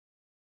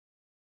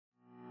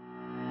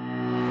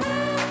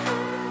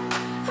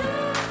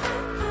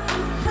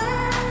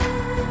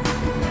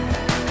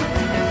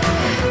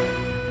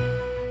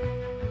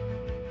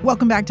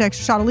Welcome back to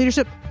Extra Shot of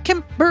Leadership,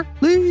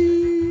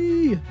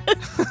 Kimberly.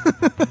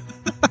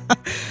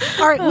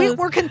 All right,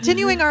 we're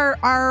continuing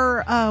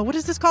our what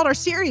is this called? Our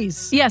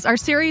series. Yes, our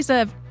series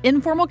of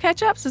informal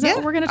catch-ups. Is that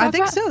what we're going to talk about?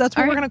 I think so. That's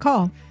what we're going to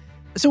call.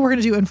 So we're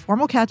going to do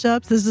informal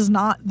catch-ups. This is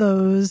not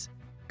those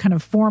kind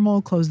of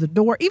formal, close the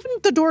door. Even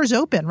the door's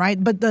open,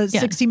 right? But the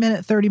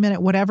 60-minute,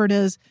 30-minute, whatever it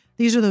is,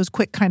 these are those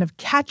quick kind of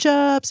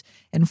catch-ups,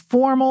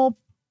 informal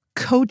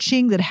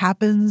coaching that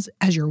happens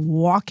as you're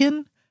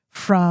walking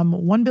from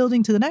one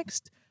building to the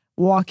next,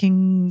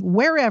 walking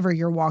wherever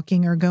you're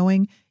walking or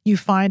going. You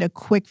find a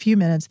quick few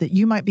minutes that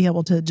you might be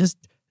able to just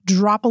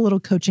drop a little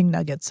coaching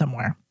nugget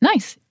somewhere.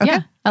 Nice. Okay?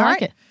 Yeah, I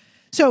like it.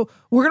 So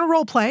we're going to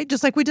role play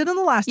just like we did in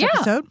the last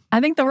episode. I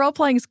think the role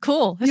playing is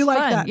cool. It's you like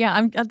fun. that?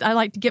 Yeah, I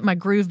like to get my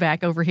groove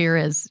back over here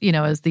as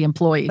the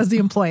employee. As the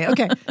employee.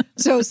 Okay.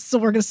 so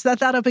we're going to set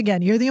that up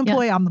again. You're the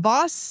employee. I'm the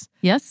boss.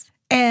 Yes.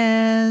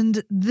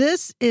 And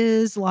this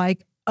is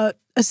like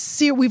a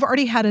series. We've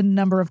already had a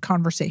number of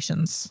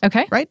conversations.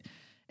 Okay. Right?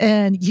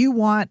 And you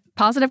want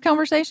positive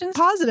conversations?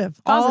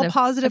 Positive. All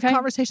positive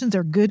conversations.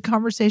 They're good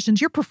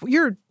conversations.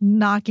 You're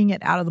knocking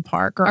it out of the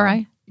park. Or all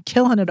right.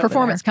 Killing it.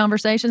 Performance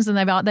conversations, and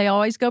they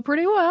always go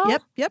pretty well.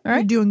 Yep. All right.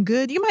 You're doing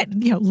good. You might,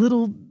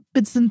 little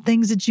bits and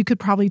things that you could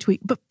probably tweak,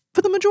 but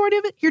for the majority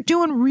of it, you're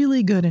doing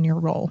really good in your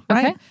role,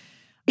 right? Okay.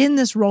 In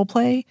this role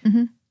play,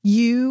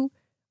 you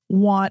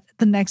want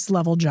the next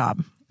level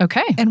job.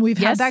 Okay. And we've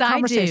had that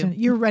conversation. I do.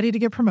 You're ready to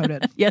get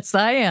promoted. Yes,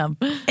 I am.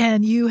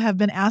 And you have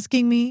been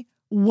asking me,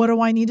 what do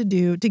I need to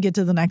do to get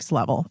to the next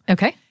level?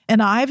 Okay.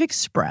 And I've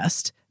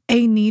expressed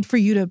a need for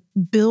you to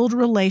build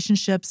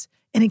relationships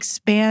and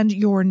expand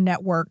your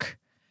network,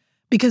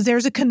 because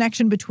there's a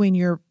connection between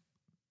your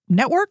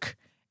network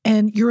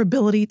and your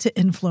ability to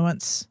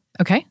influence.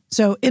 Okay.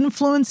 So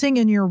influencing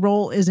in your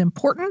role is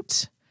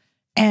important.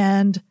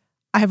 And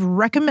I have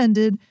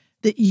recommended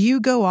that you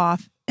go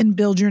off and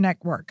build your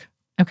network.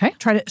 Okay.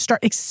 Try to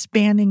start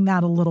expanding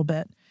that a little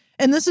bit.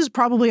 And this is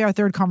probably our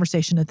third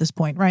conversation at this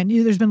point, right?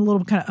 There's been a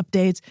little kind of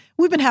updates.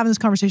 We've been having this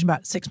conversation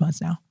about 6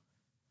 months now.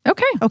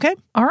 Okay. Okay.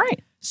 All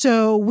right.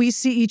 So we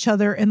see each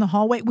other in the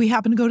hallway. We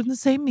happen to go to the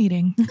same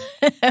meeting.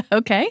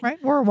 Okay.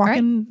 Right? We're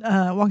walking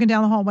walking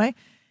down the hallway.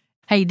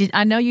 Hey,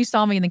 I know you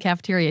saw me in the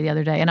cafeteria the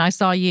other day, and I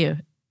saw you,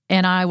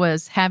 and I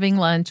was having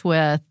lunch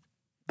with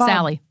Bob.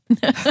 Sally.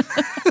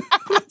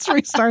 Let's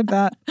restart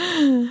that.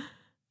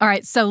 All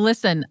right. So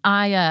listen,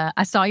 I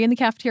saw you in the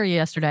cafeteria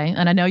yesterday,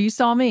 and I know you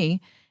saw me,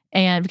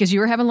 and because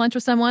you were having lunch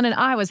with someone, and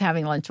I was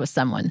having lunch with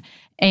someone,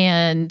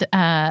 and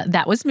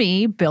that was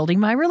me building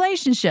my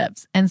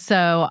relationships. And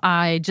so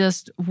I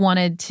just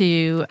wanted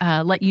to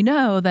let you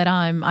know that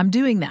I'm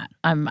doing that.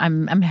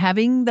 I'm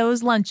having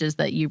those lunches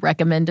that you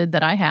recommended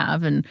that I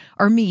have,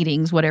 or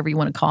meetings, whatever you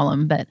want to call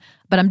them. But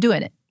I'm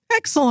doing it.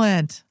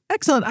 Excellent.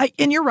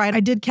 And you're right. I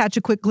did catch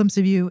a quick glimpse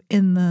of you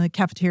in the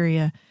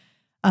cafeteria.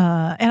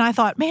 And I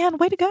thought, man,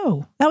 way to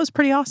go. That was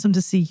pretty awesome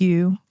to see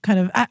you kind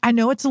of, I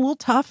know it's a little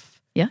tough.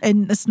 Yeah.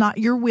 And it's not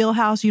your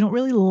wheelhouse. You don't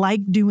really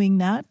like doing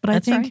that. But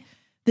That's I think right.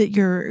 that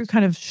you're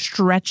kind of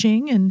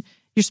stretching and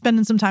you're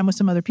spending some time with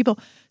some other people.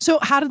 So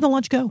how did the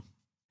lunch go?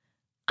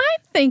 I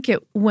think it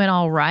went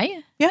all right.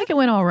 Yeah. I think it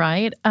went all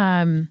right. It's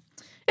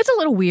a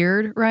little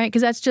weird, right?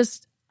 Because that's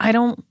just, I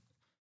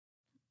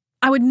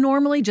would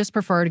normally just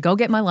prefer to go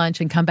get my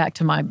lunch and come back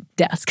to my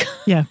desk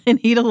and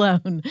eat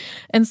alone.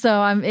 And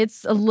so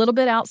it's a little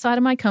bit outside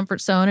of my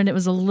comfort zone, and it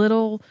was a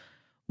little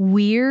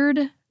weird,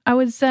 I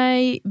would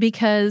say,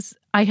 because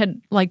I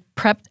had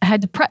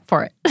had to prep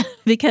for it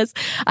because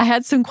I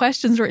had some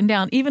questions written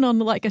down, even on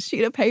like a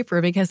sheet of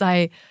paper, because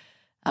I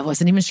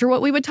wasn't even sure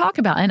what we would talk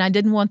about, and I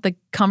didn't want the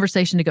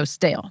conversation to go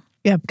stale.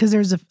 Yeah, because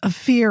there's a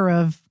fear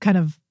of kind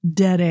of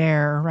dead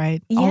air,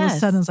 right? Yes. All of a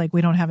sudden it's like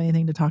we don't have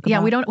anything to talk about.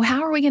 Yeah, we don't.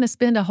 How are we going to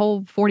spend a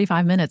whole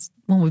 45 minutes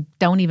when we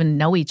don't even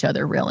know each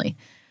other, really?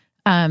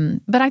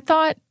 But I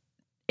thought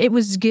it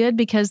was good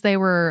because they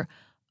were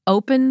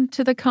open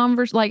to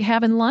the like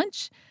having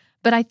lunch.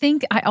 But I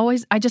think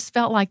I just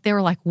felt like they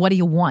were like, what do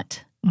you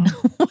want?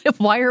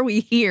 Why are we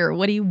here?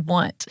 What do you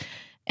want?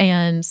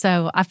 And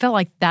so I felt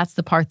like that's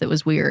the part that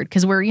was weird,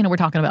 because we're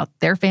talking about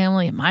their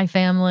family and my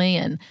family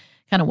and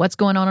kind of what's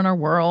going on in our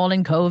world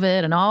and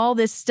COVID and all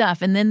this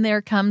stuff. And then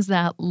there comes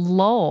that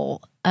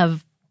lull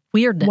of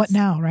weirdness. What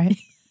now, right?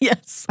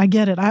 Yes. I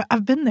get it.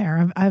 I've been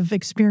there. I've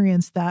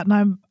experienced that.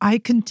 And I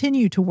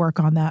continue to work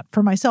on that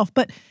for myself.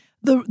 But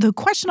the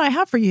question I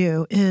have for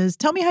you is,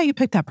 tell me how you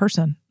picked that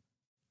person.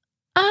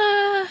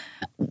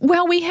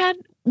 Well,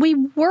 we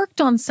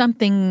worked on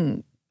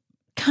something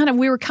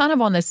we were kind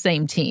of on the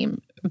same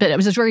team, but it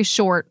was a very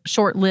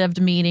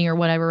short-lived meeting or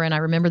whatever. And I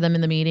remember them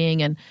in the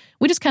meeting, and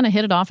we just kind of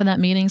hit it off in that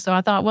meeting. So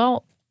I thought,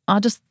 well,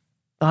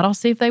 I'll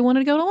see if they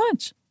wanted to go to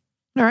lunch.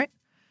 All right.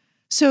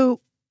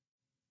 So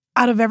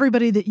out of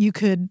everybody that you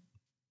could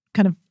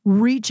kind of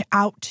reach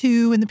out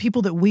to and the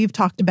people that we've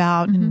talked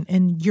about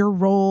and your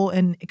role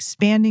and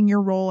expanding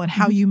your role and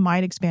how you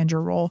might expand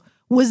your role,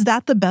 was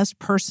that the best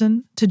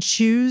person to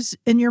choose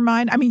in your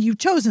mind? I mean, you've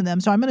chosen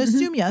them, so I'm going to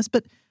assume yes,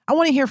 but I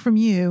want to hear from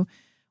you.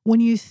 when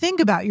you think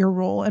about your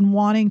role and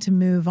wanting to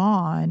move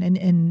on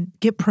and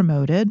get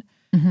promoted,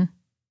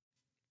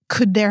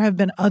 could there have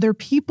been other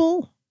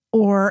people,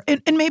 or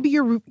and maybe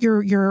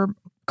you're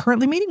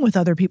currently meeting with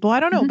other people? I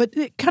don't know, but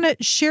kind of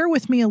share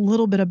with me a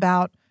little bit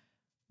about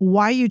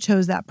why you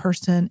chose that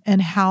person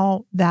and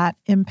how that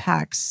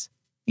impacts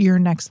your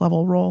next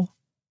level role.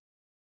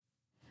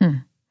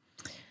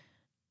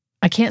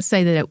 I can't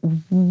say that it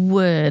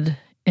would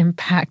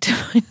impact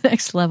my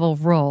next level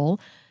role.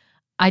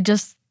 I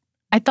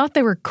thought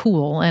they were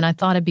cool, and I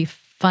thought it'd be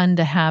fun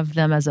to have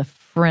them as a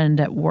friend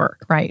at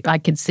work, right? I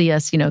could see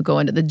us,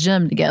 going to the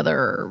gym together,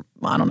 or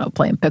I don't know,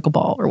 playing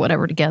pickleball or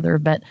whatever together.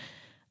 But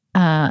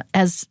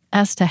as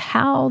to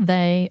how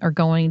they are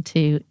going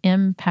to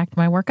impact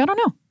my work, I don't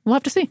know. We'll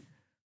have to see.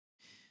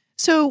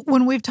 So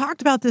when we've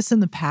talked about this in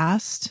the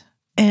past,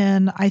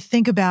 and I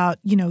think about,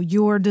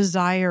 your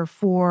desire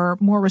for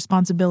more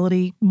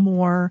responsibility,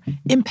 more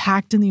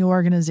impact in the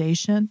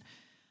organization,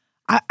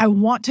 I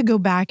want to go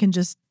back and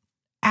just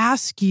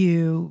ask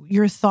you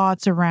your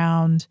thoughts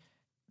around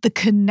the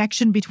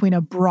connection between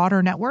a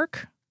broader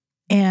network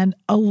and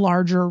a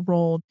larger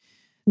role.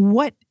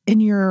 What, in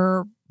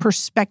your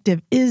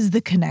perspective, is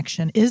the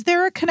connection? Is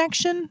there a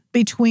connection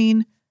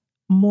between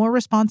more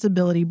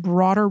responsibility,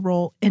 broader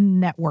role,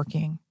 and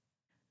networking?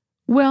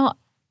 Well,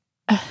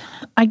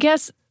 I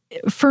guess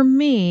for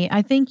me,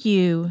 I think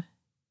you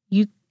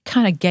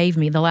kind of gave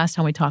me the last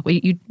time we talked.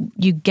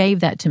 You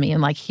gave that to me,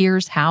 and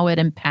here's how it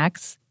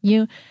impacts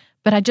you.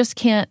 But I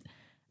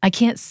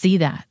can't see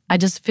that. I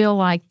just feel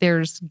like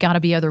there's got to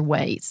be other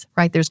ways,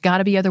 right? There's got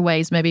to be other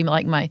ways. Maybe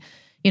like my,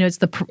 it's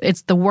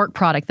the work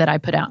product that I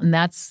put out, and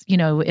that's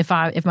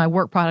if my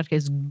work product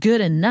is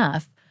good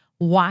enough,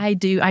 why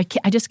do I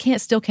just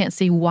still can't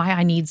see why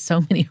I need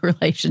so many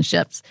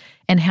relationships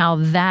and how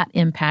that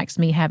impacts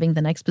me having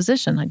the next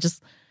position.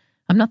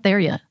 I'm not there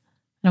yet.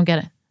 I don't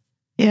get it.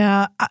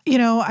 Yeah.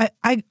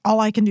 I all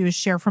I can do is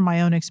share from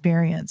my own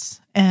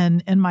experience.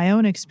 And in my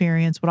own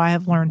experience, what I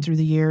have learned through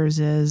the years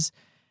is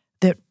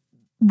that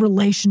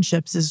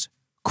relationships is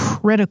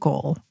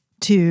critical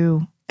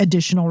to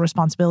additional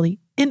responsibility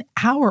in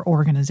our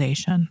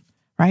organization,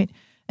 right?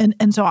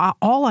 And so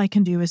all I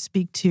can do is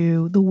speak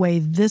to the way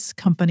this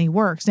company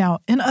works. Now,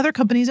 in other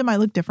companies, it might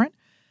look different.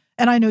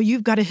 And I know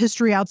you've got a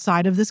history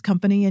outside of this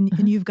company,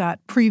 and you've got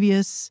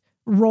previous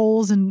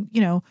roles, and,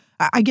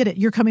 I get it.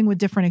 You're coming with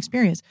different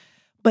experience.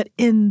 But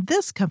in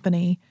this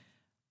company,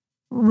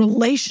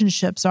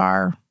 relationships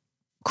are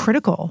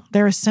critical.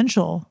 They're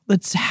essential.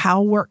 That's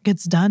how work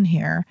gets done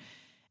here.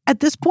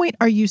 At this point,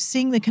 are you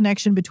seeing the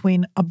connection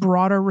between a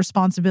broader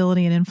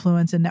responsibility and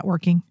influence and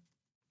networking?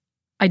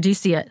 I do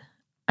see it.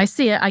 I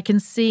see it. I can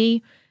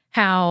see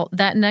how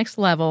that next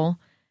level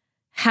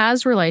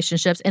has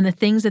relationships and the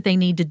things that they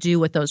need to do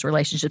with those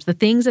relationships, the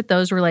things that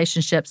those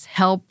relationships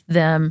help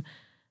them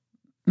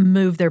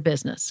move their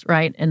business,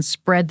 right? And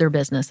spread their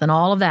business and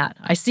all of that.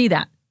 I see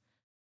that.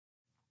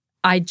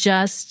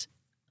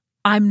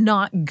 I'm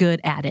not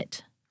good at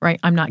it, right?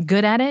 I'm not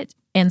good at it.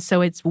 And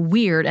so it's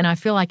weird. And I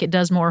feel like it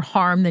does more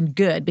harm than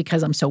good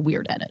because I'm so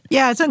weird at it.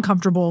 Yeah, it's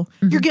uncomfortable.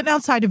 You're getting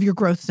outside of your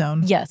growth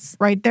zone. Yes.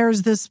 Right?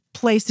 There's this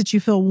place that you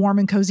feel warm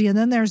and cozy. And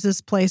then there's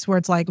this place where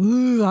it's like,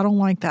 ooh, I don't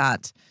like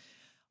that.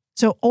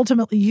 So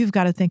ultimately, you've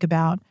got to think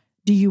about,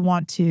 do you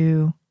want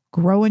to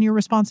grow in your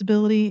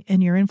responsibility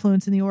and your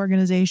influence in the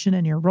organization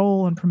and your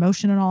role and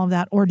promotion and all of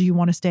that? Or do you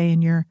want to stay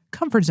in your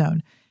comfort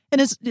zone?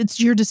 And it's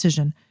your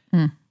decision.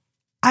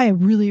 I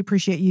really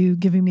appreciate you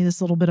giving me this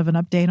little bit of an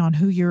update on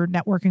who you're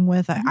networking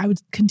with. I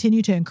would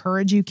continue to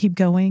encourage you, keep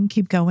going,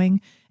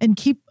 and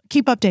keep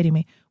updating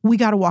me. We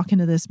got to walk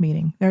into this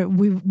meeting.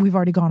 We've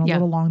already gone a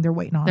little long. They're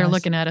waiting on us. They're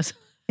looking at us.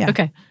 Yeah.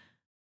 Okay.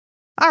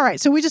 All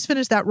right. So we just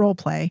finished that role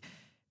play.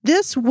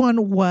 This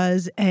one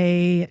was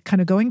a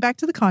kind of going back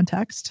to the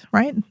context,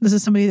 right? This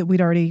is somebody that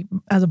we'd already,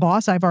 as a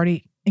boss, I've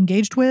already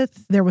engaged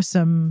with. There was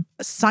some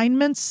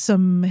assignments,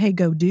 some hey,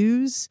 go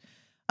do's.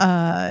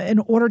 In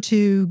order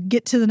to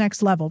get to the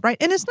next level, right?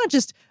 And it's not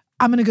just,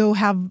 I'm going to go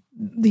have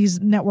these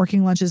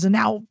networking lunches and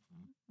now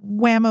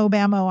whammo,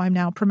 bammo, I'm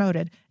now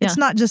promoted. Yeah. It's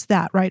not just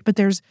that, right? But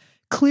there's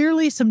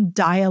clearly some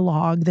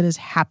dialogue that is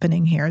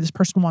happening here. This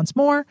person wants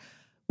more.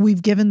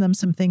 We've given them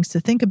some things to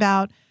think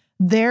about.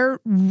 They're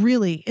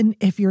really, and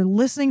if you're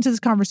listening to this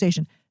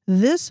conversation,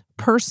 this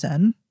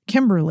person,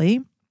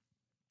 Kimberly,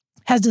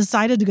 has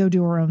decided to go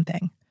do her own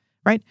thing,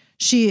 right?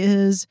 She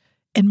is,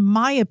 in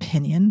my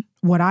opinion,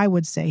 what I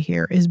would say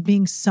here is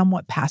being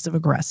somewhat passive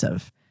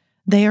aggressive.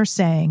 They are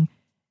saying,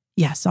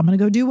 yes, I'm going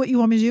to go do what you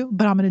want me to do,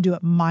 but I'm going to do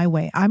it my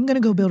way. I'm going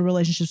to go build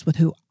relationships with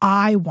who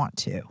I want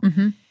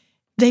to.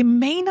 They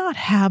may not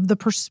have the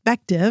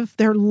perspective.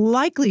 They're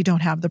likely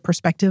don't have the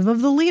perspective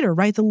of the leader,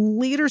 right? The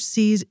leader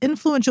sees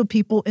influential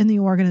people in the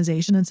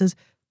organization and says,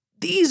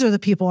 these are the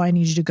people I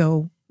need you to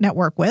go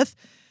network with.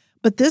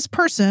 But this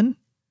person,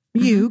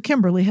 you,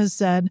 Kimberly, has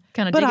said,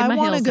 but I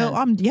want to go,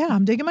 I'm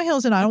digging my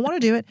heels in. I don't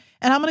want to do it.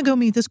 And I'm going to go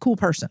meet this cool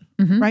person,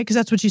 right? Because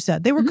that's what you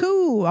said. They were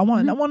cool. I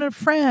wanted a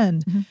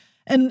friend.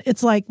 And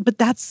it's like, but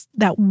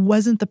that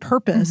wasn't the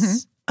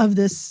purpose of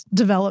this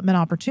development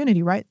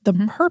opportunity, right? The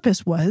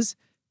purpose was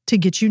to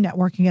get you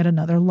networking at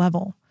another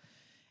level.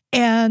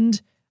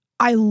 And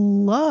I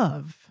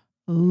love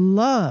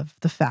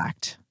the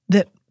fact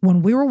that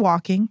when we were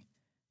walking,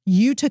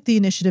 you took the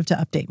initiative to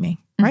update me,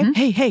 right?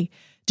 Mm-hmm. Hey,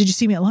 did you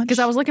see me at lunch? Because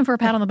I was looking for a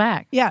pat on the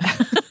back. Yeah.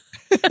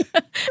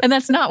 And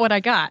that's not what I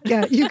got.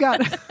 Yeah, you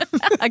got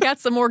I got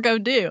some more go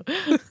do.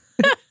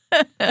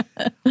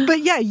 But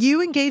yeah,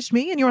 you engaged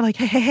me and you were like,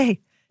 hey,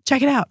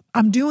 check it out.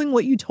 I'm doing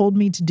what you told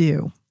me to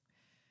do.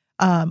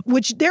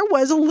 Which there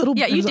was a little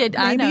bit. Yeah, you did.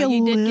 I know.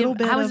 You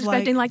did. I was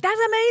expecting that's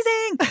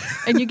amazing.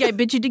 And you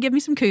did give me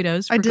some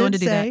kudos for going to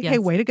do that. Yes. Hey,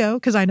 way to go.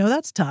 Because I know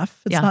that's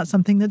tough. It's not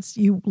something that's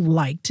you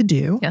like to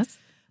do. Yes.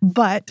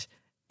 But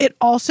it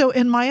also,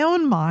 in my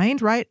own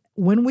mind, right,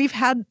 when we've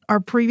had our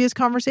previous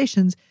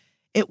conversations,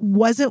 it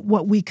wasn't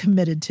what we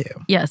committed to.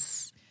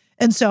 Yes.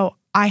 And so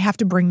I have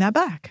to bring that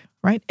back,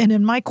 right? And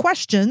in my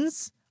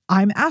questions,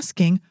 I'm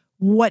asking,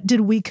 what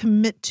did we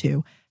commit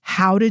to?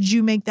 How did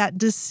you make that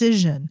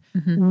decision?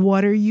 Mm-hmm.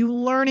 What are you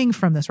learning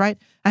from this, right?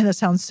 And that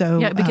sounds so...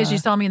 Yeah, because you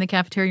saw me in the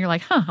cafeteria and you're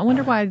like, I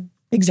wonder why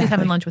she's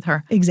having lunch with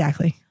her.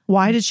 Exactly.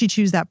 Why did she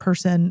choose that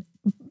person?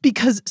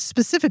 Because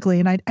specifically,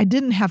 and I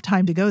didn't have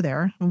time to go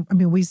there. I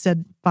mean, we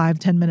said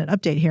 5-10 minute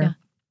update here. Yeah.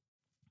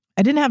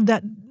 I didn't have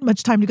that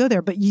much time to go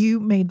there, but you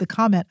made the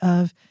comment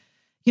of,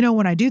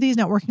 when I do these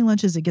networking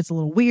lunches, it gets a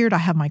little weird. I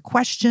have my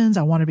questions.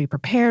 I want to be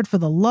prepared for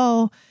the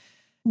lull.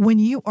 When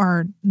you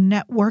are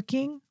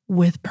networking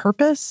with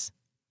purpose,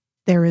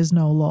 there is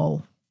no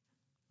lull,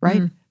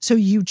 right? Mm-hmm. So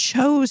you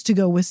chose to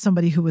go with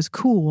somebody who was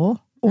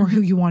cool or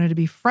who you wanted to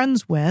be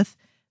friends with.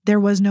 There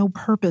was no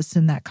purpose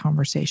in that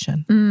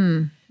conversation.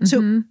 Mm-hmm.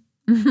 So,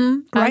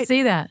 right? I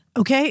see that.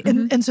 Okay.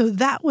 Mm-hmm. And so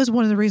that was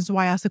one of the reasons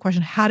why I asked the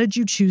question, how did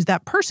you choose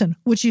that person?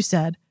 Which you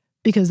said,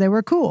 because they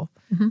were cool,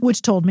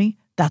 which told me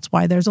that's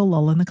why there's a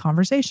lull in the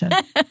conversation.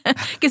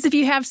 Because if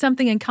you have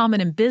something in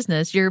common in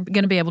business, you're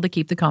going to be able to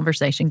keep the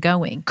conversation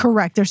going.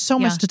 Correct. There's so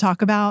much to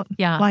talk about.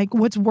 Yeah. Like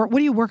what are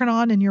you working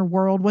on in your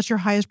world? What's your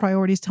highest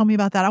priorities? Tell me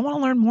about that. I want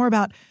to learn more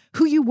about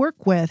who you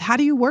work with. How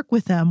do you work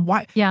with them?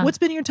 Why? Yeah. What's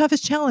been your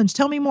toughest challenge?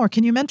 Tell me more.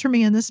 Can you mentor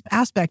me in this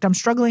aspect? I'm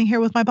struggling here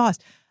with my boss.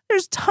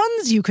 There's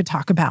tons you could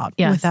talk about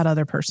with that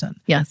other person.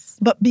 Yes.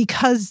 But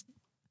because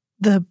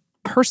the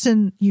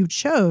person you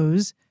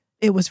chose,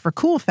 it was for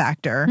cool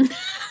factor,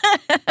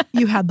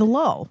 you had the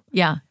lull.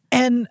 Yeah.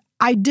 And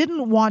I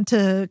didn't want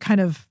to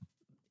kind of,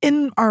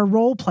 in our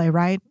role play,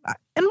 right?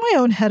 In my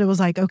own head, it was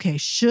like, okay,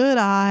 should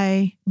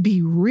I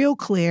be real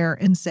clear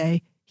and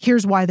say,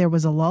 here's why there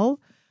was a lull?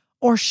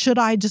 Or should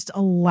I just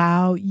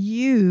allow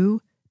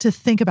you to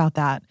think about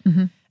that?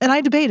 Mm-hmm. And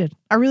I debated.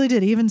 I really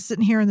did. Even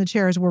sitting here in the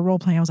chair as we're role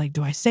playing, I was like,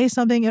 do I say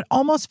something? It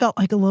almost felt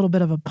like a little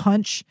bit of a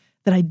punch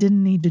that I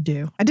didn't need to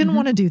do. I didn't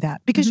want to do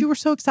that because you were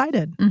so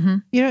excited,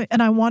 and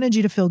I wanted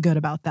you to feel good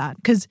about that.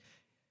 Because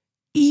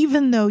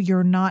even though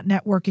you're not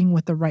networking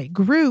with the right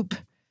group,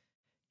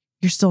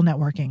 you're still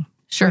networking.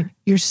 Sure. Right?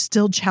 You're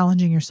still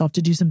challenging yourself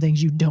to do some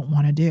things you don't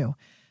want to do.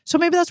 So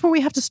maybe that's where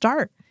we have to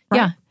start. Right?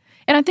 Yeah.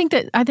 And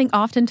I think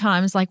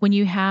oftentimes, like when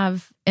you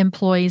have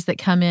employees that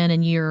come in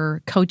and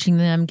you're coaching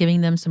them,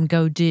 giving them some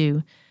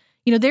go-do,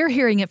 they're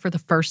hearing it for the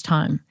first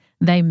time.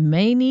 They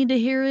may need to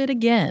hear it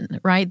again,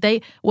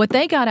 right? What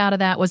they got out of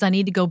that was, I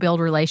need to go build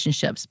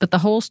relationships. But the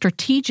whole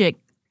strategic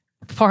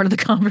part of the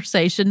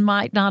conversation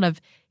might not have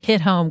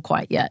hit home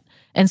quite yet.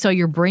 And so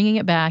you're bringing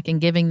it back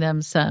and giving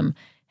them some,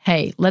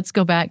 hey, let's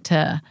go back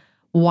to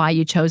why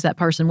you chose that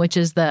person, which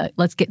is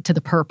let's get to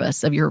the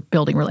purpose of your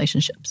building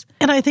relationships.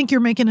 And I think you're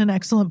making an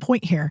excellent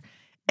point here.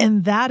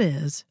 And that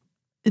is,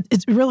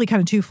 it's really kind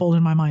of twofold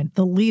in my mind.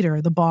 The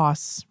leader, the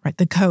boss, right?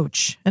 The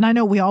coach. And I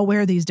know we all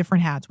wear these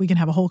different hats. We can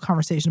have a whole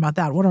conversation about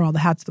that. What are all the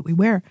hats that we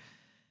wear?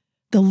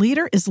 The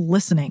leader is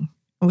listening.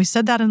 And we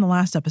said that in the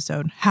last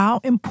episode,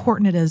 how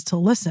important it is to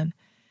listen.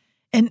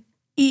 And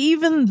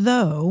even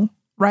though,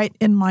 right,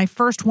 in my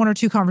first 1 or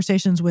 2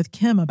 conversations with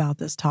Kim about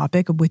this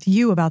topic, with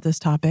you about this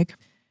topic,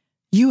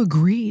 you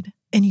agreed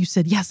and you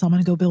said, yes, I'm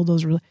going to go build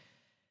those relationships.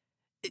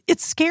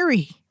 It's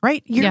scary,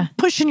 right? You're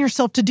pushing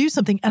yourself to do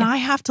something. And I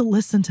have to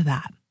listen to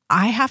that.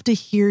 I have to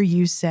hear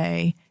you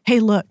say, hey,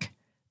 look,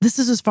 this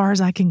is as far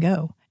as I can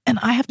go. And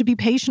I have to be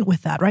patient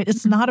with that, right?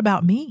 It's not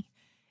about me.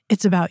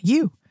 It's about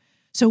you.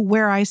 So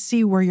where I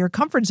see where your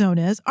comfort zone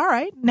is, all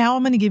right, now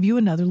I'm going to give you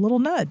another little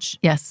nudge.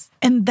 Yes.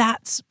 And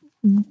that's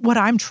what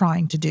I'm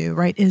trying to do,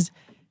 right? Is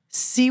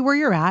see where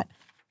you're at,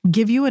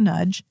 give you a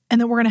nudge,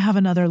 and then we're going to have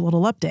another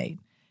little update.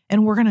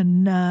 And we're going to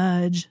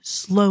nudge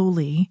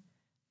slowly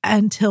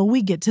until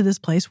we get to this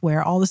place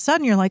where all of a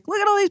sudden you're like, look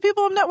at all these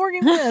people I'm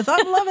networking with.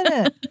 I'm loving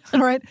it. All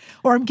right.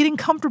 Or I'm getting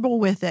comfortable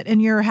with it.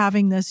 And you're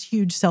having this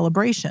huge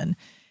celebration.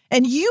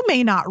 And you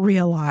may not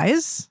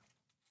realize,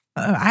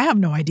 I have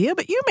no idea,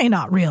 but you may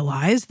not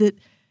realize that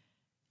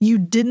you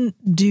didn't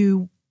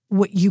do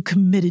what you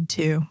committed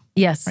to.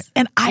 Yes. Right?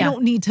 And I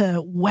don't need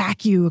to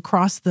whack you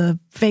across the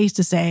face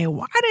to say,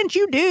 why didn't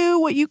you do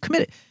what you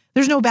committed?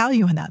 There's no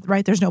value in that,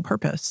 right? There's no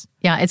purpose.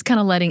 Yeah, it's kind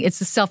of it's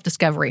the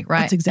self-discovery, right?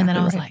 That's exactly right. And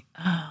then I was like,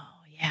 oh,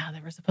 yeah,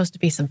 there was supposed to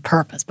be some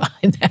purpose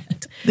behind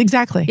that.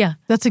 Exactly. Yeah.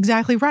 That's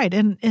exactly right.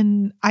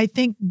 And I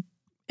think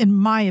in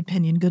my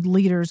opinion, good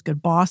leaders,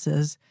 good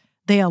bosses,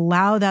 they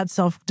allow that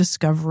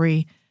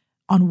self-discovery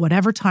on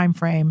whatever time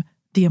frame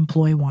the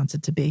employee wants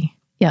it to be.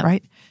 Yeah.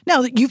 Right?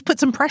 Now, you've put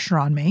some pressure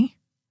on me.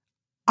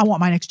 I want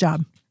my next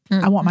job.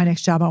 I want my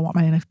next job. I want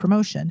my next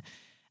promotion.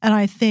 And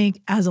I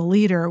think as a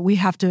leader, we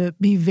have to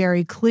be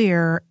very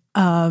clear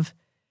of,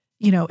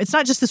 it's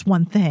not just this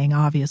one thing,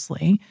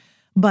 obviously,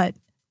 but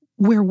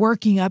we're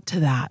working up to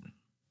that,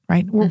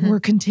 right?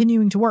 We're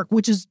continuing to work,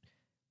 which is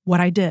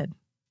what I did.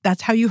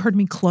 That's how you heard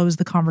me close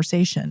the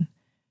conversation.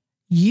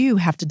 You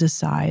have to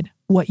decide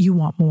what you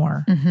want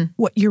more,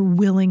 what you're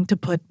willing to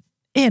put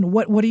in.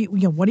 What are you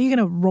going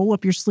to roll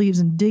up your sleeves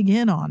and dig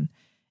in on?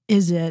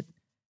 Is it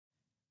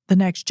the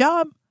next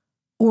job?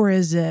 Or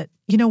is it,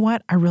 you know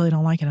what? I really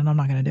don't like it and I'm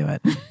not going to do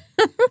it.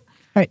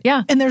 Right.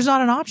 Yeah. And there's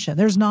not an option.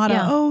 There's not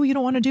you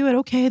don't want to do it.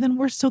 Okay, then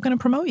we're still going to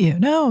promote you.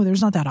 No,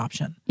 there's not that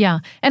option. Yeah.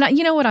 And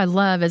you know what I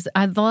love is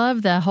I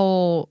love the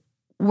whole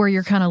where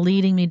you're kind of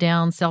leading me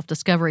down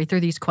self-discovery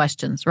through these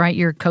questions, right?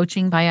 You're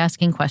coaching by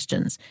asking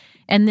questions.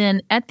 And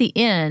then at the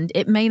end,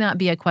 it may not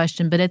be a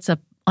question, but it's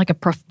like a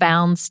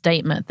profound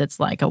statement that's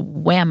like a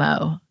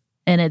whammo.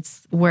 And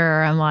it's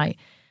where I'm like,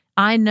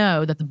 I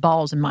know that the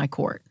ball's in my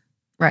court.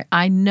 Right.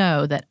 I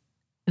know that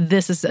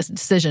this is a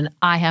decision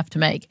I have to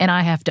make and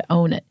I have to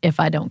own it if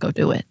I don't go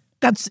do it.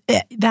 That's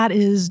it. That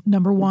is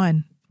number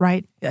one,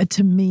 right?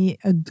 To me,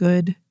 a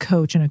good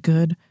coach and a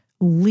good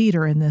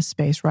leader in this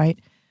space, right?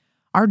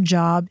 Our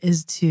job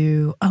is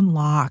to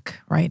unlock,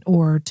 right?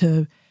 Or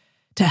to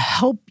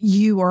help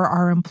you or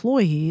our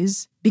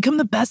employees become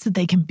the best that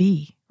they can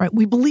be, right?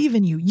 We believe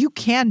in you. You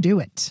can do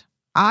it.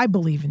 I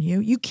believe in you.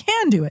 You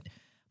can do it.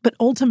 But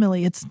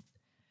ultimately,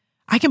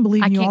 I can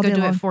believe in you all day long. I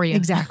can't go do it for you.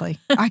 Exactly.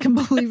 I can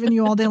believe in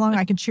you all day long.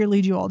 I can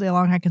cheerlead you all day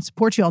long. I can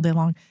support you all day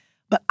long.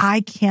 But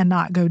I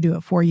cannot go do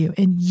it for you.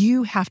 And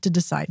you have to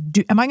decide,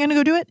 am I going to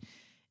go do it?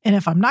 And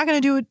if I'm not going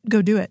to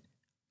go do it,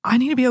 I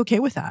need to be okay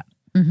with that.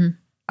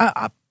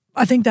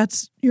 I think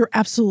you're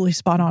absolutely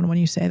spot on when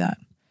you say that.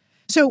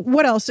 So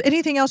what else?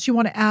 Anything else you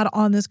want to add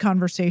on this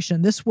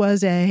conversation? This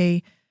was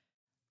a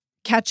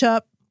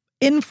catch-up,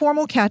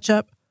 informal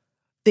catch-up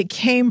that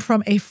came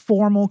from a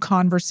formal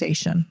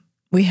conversation.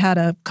 We had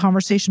a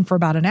conversation for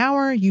about an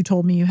hour. You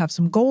told me you have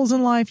some goals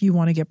in life. You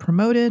want to get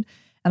promoted.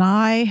 And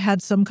I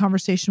had some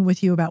conversation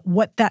with you about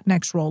what that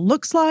next role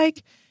looks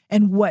like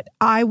and what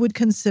I would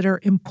consider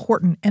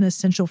important and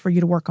essential for you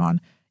to work on.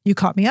 You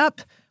caught me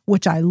up,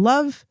 which I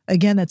love.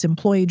 Again, that's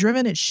employee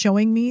driven. It's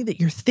showing me that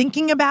you're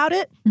thinking about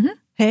it.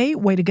 Hey,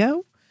 way to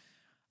go.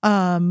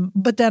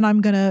 But then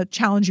I'm going to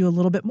challenge you a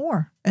little bit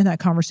more in that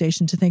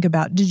conversation to think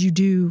about, did you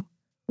do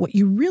what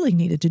you really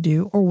needed to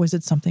do, or was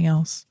it something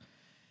else?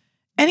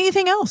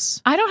 Anything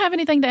else? I don't have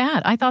anything to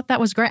add. I thought that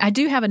was great. I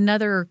do have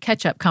another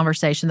catch-up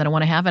conversation that I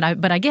want to have,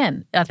 but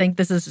again, I think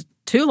this is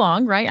too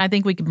long, right? I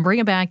think we can bring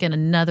it back in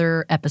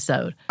another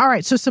episode. All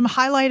right, so some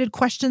highlighted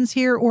questions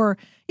here, or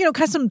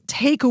kind of some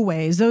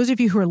takeaways. Those of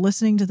you who are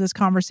listening to this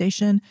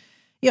conversation,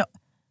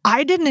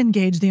 I didn't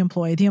engage the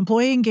employee. The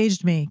employee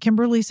engaged me.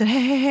 Kimberly said,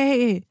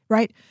 hey,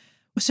 right?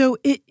 So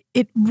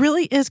it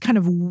really is kind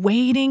of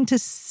waiting to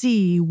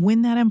see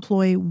when that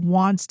employee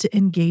wants to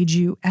engage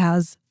you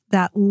as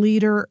that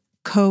leader,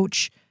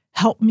 coach,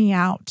 help me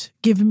out,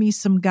 give me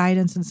some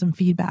guidance and some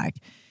feedback.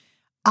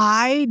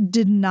 I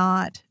did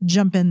not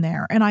jump in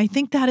there. And I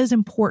think that is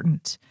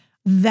important.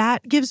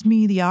 That gives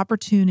me the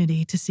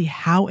opportunity to see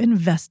how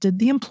invested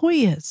the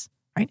employee is,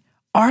 right?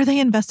 Are they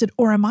invested,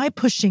 or am I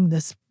pushing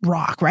this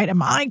rock, right?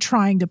 Am I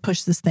trying to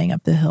push this thing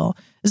up the hill?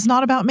 It's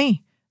not about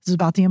me. This is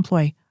about the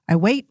employee. I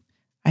wait,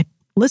 I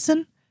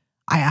listen,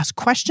 I ask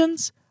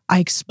questions, I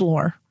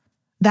explore.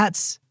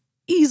 That's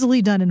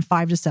easily done in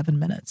 5 to 7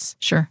 minutes.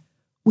 Sure.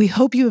 We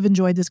hope you have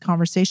enjoyed this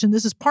conversation.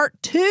 This is part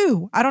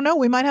 2. I don't know.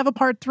 We might have a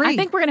part 3. I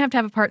think we're going to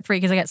have a part 3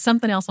 because I got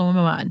something else on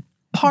my mind.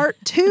 Part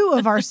 2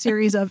 of our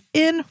series of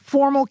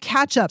informal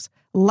catch-ups.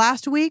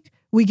 Last week,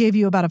 we gave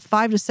you about a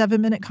 5 to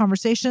 7 minute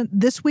conversation.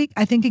 This week,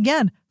 I think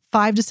again,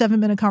 5 to 7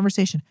 minute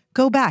conversation.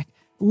 Go back,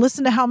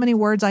 listen to how many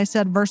words I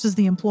said versus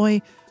the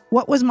employee.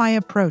 What was my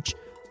approach?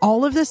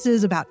 All of this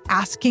is about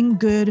asking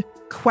good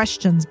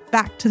questions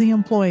back to the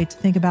employee to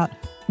think about,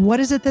 what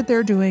is it that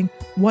they're doing?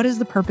 What is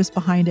the purpose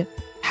behind it?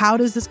 How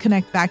does this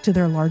connect back to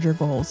their larger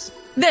goals?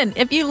 Then,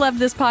 if you love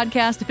this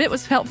podcast, if it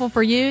was helpful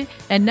for you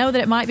and know that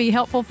it might be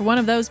helpful for one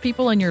of those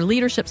people in your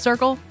leadership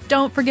circle,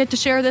 don't forget to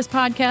share this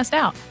podcast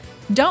out.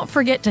 Don't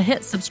forget to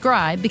hit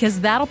subscribe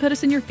because that'll put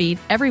us in your feed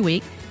every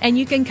week, and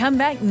you can come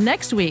back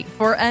next week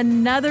for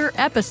another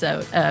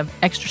episode of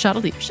Extra Shot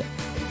of Leadership.